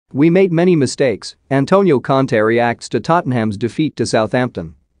We made many mistakes, Antonio Conte reacts to Tottenham's defeat to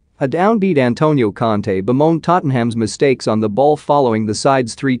Southampton. A downbeat Antonio Conte bemoaned Tottenham's mistakes on the ball following the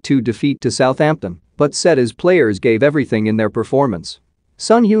side's 3-2 defeat to Southampton, but said his players gave everything in their performance.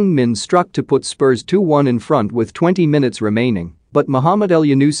 Son Heung-min struck to put Spurs 2-1 in front with 20 minutes remaining, but Mohamed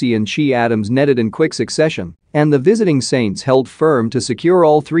El-Yunusi and Che Adams netted in quick succession, and the visiting Saints held firm to secure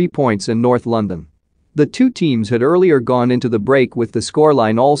all 3 points in North London. The two teams had earlier gone into the break with the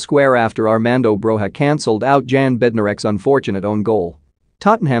scoreline all square after Armando Broja cancelled out Jan Bednarek's unfortunate own goal.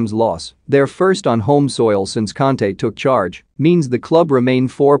 Tottenham's loss, their first on home soil since Conte took charge, means the club remain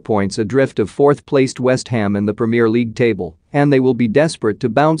 4 points adrift of fourth-placed West Ham in the Premier League table, and they will be desperate to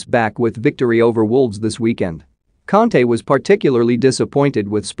bounce back with victory over Wolves this weekend. Conte was particularly disappointed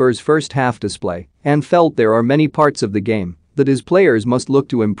with Spurs' first-half display and felt there are many parts of the game that his players must look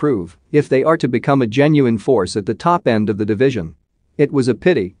to improve if they are to become a genuine force at the top end of the division. It was a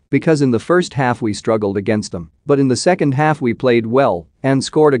pity, because in the first half we struggled against them, but in the second half we played well and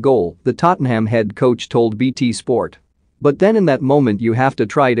scored a goal, the Tottenham head coach told BT Sport. But then in that moment you have to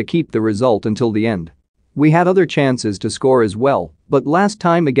try to keep the result until the end. We had other chances to score as well, but last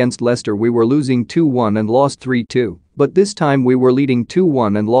time against Leicester we were losing 2-1 and lost 3-2, but this time we were leading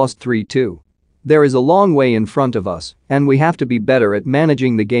 2-1 and lost 3-2. There is a long way in front of us, and we have to be better at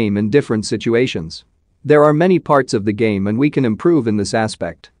managing the game in different situations. There are many parts of the game and we can improve in this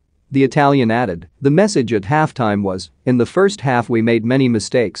aspect. The Italian added. The message at halftime was, in the first half we made many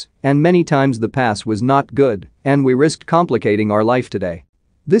mistakes, and many times the pass was not good, and we risked complicating our life today.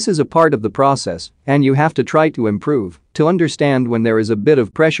 This is a part of the process, and you have to try to improve. To understand when there is a bit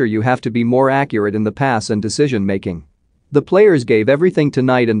of pressure you have to be more accurate in the pass and decision making. The players gave everything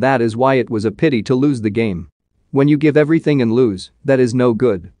tonight and that is why it was a pity to lose the game. When you give everything and lose, that is no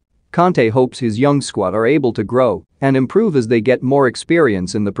good. Conte hopes his young squad are able to grow and improve as they get more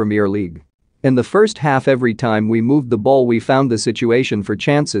experience in the Premier League. In the first half every time we moved the ball we found the situation for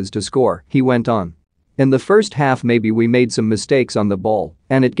chances to score, he went on. In the first half maybe we made some mistakes on the ball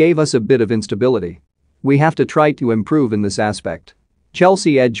and it gave us a bit of instability. We have to try to improve in this aspect.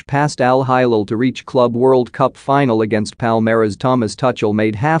 Chelsea edged past Al Hilal to reach Club World Cup final against Palmeiras. Thomas Tuchel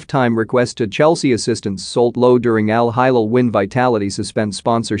made half-time request to Chelsea assistants Salt low during Al Hilal win. Vitality suspends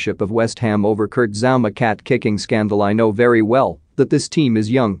sponsorship of West Ham over Kurt Zouma cat-kicking scandal. I know very well that this team is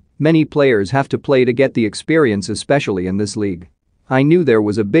young, many players have to play to get the experience especially in this league. I knew there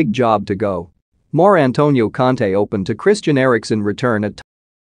was a big job to go. More Antonio Conte open to Christian Eriksen return at